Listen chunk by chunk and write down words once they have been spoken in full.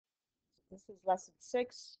This is lesson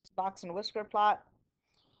 6, box and whisker plot.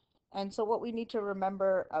 And so what we need to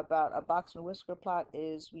remember about a box and whisker plot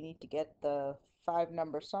is we need to get the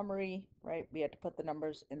 5-number summary, right? We had to put the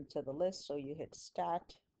numbers into the list. So you hit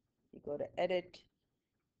stat, you go to edit,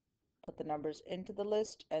 put the numbers into the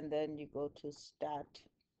list, and then you go to stat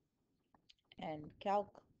and calc,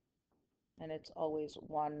 and it's always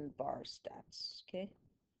 1 bar stats, okay?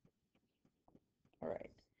 All right.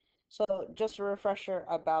 So just a refresher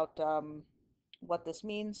about what this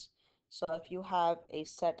means. So if you have a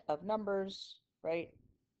set of numbers, right,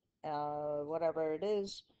 whatever it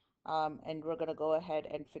is, and we're going to go ahead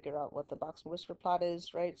and figure out what the box and whisker plot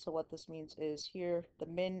is, right? So what this means is here, the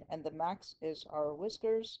min and the max is our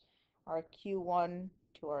whiskers, our Q1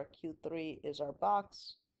 to our Q3 is our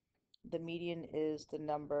box, the median is the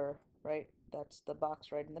number, right? That's the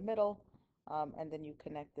box right in the middle. And then you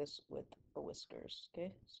connect this with our whiskers,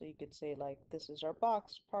 okay? So you could say like, this is our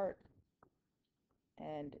box part,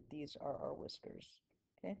 and these are our whiskers,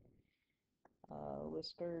 okay?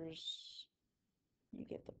 Whiskers, you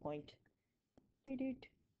get the point.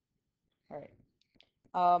 All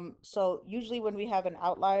right. So usually when we have an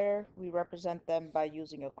outlier, we represent them by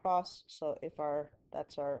using a cross. So if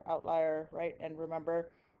that's our outlier, right? And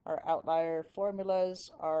remember, our outlier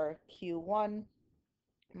formulas are Q1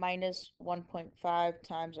 minus 1.5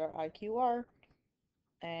 times our IQR,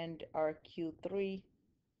 and our Q3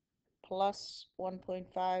 plus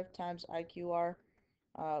 1.5 times IQR.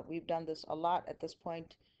 We've done this a lot at this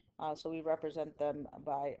point, so we represent them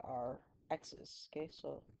by our x's. Okay,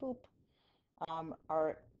 so boop.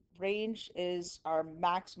 Our range is our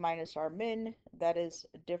max minus our min. That is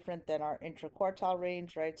different than our interquartile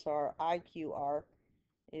range, right? So our IQR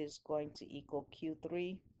is going to equal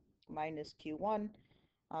Q3 minus Q1.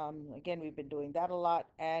 Again, we've been doing that a lot.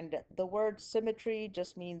 And the word symmetry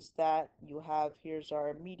just means that you have, here's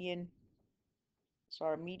our median. So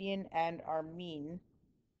our median and our mean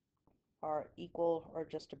are equal or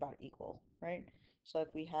just about equal, right? So if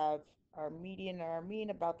we have our median and our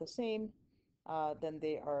mean about the same, then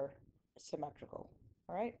they are symmetrical,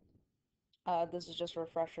 all right? This is just a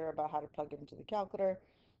refresher about how to plug it into the calculator.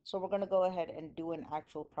 So we're going to go ahead and do an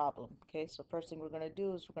actual problem, okay? So first thing we're going to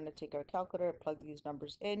do is we're going to take our calculator, plug these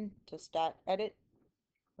numbers in to stat edit,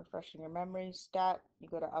 refreshing your memory, stat, you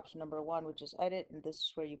go to option number 1, which is edit, and this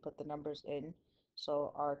is where you put the numbers in.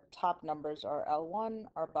 So our top numbers are L1,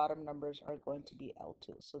 our bottom numbers are going to be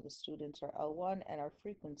L2. So the students are L1 and our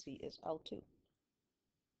frequency is L2.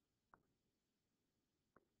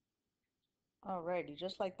 Alrighty,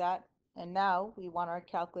 just like that. And now we want our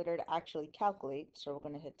calculator to actually calculate. So we're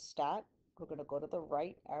going to hit stat. We're going to go to the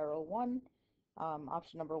right arrow 1.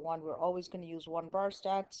 Option number 1, we're always going to use 1 bar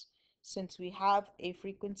stats. Since we have a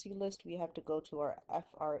frequency list, we have to go to our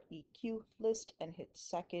FREQ list and hit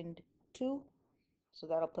second 2. So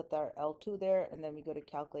that'll put our L2 there, and then we go to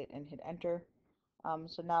calculate and hit enter.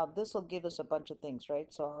 So now this will give us a bunch of things, right?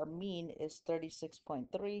 So our mean is 36.3.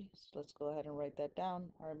 So let's go ahead and write that down.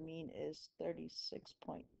 Our mean is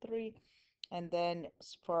 36.3. And then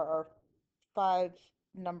for our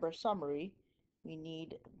 5-number summary, we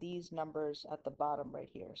need these numbers at the bottom right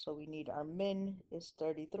here. So we need our min is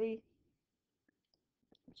 33.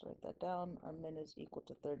 Let's write that down. Our min is equal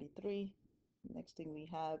to 33. Next thing we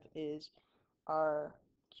have is our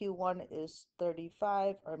Q1 is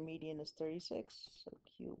 35, our median is 36, so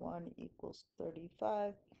Q1 equals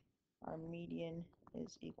 35, our median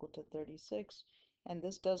is equal to 36, and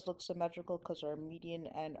this does look symmetrical because our median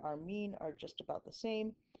and our mean are just about the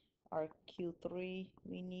same. Our Q3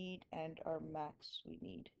 we need, and our max we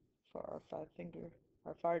need for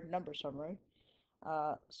our 5-number summary.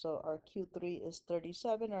 So our Q3 is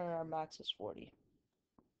 37 and our max is 40.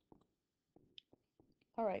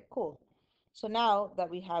 All right, cool. So now that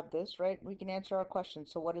we have this, right, we can answer our question.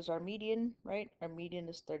 So what is our median, right? Our median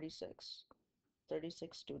is 36,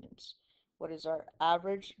 36 students. What is our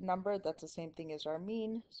average number? That's the same thing as our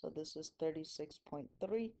mean. So this is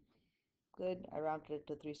 36.3. Good. I rounded it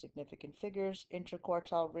to 3 significant figures.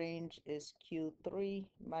 Interquartile range is Q3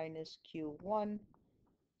 minus Q1.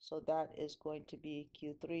 So that is going to be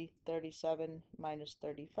Q3, 37 minus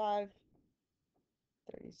 35.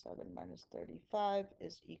 37 minus 35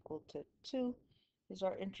 is equal to 2 is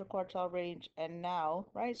our interquartile range. And now,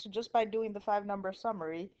 right, so just by doing the 5-number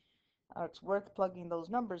summary, it's worth plugging those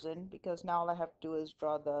numbers in because now all I have to do is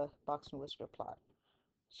draw the box and whisker plot.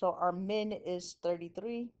 So our min is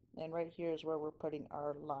 33, and right here is where we're putting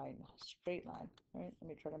our line, straight line, right? Let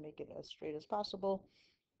me try to make it as straight as possible.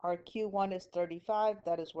 Our Q1 is 35,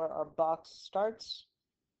 that is where our box starts.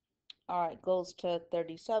 All right, goes to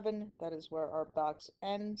 37, that is where our box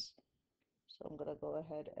ends. So I'm gonna go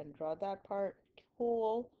ahead and draw that part.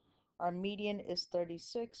 Cool. Our median is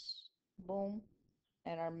 36. Boom.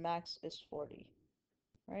 And our max is 40.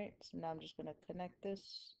 Right? So now I'm just gonna connect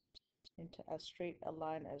this into as straight a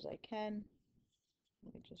line as I can.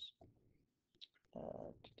 Let me just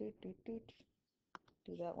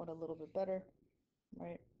do that one a little bit better.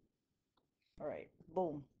 Right? All right.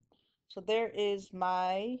 Boom. So there is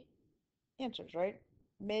my answers, right?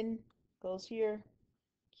 Min goes here,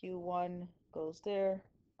 Q1 goes there,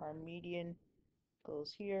 our median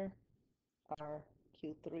goes here, our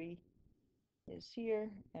Q3 is here,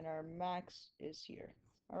 and our max is here.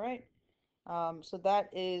 All right. So that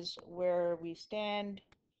is where we stand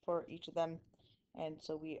for each of them. And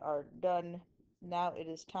so we are done. Now it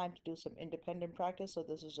is time to do some independent practice. So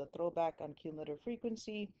this is a throwback on cumulative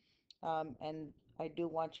frequency. And I do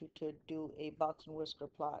want you to do a box and whisker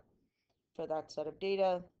plot for that set of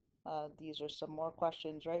data. These are some more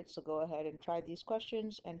questions, right? So go ahead and try these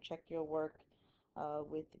questions and check your work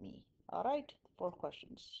with me. All right, 4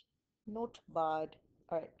 questions. Not bad.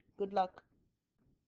 All right, good luck.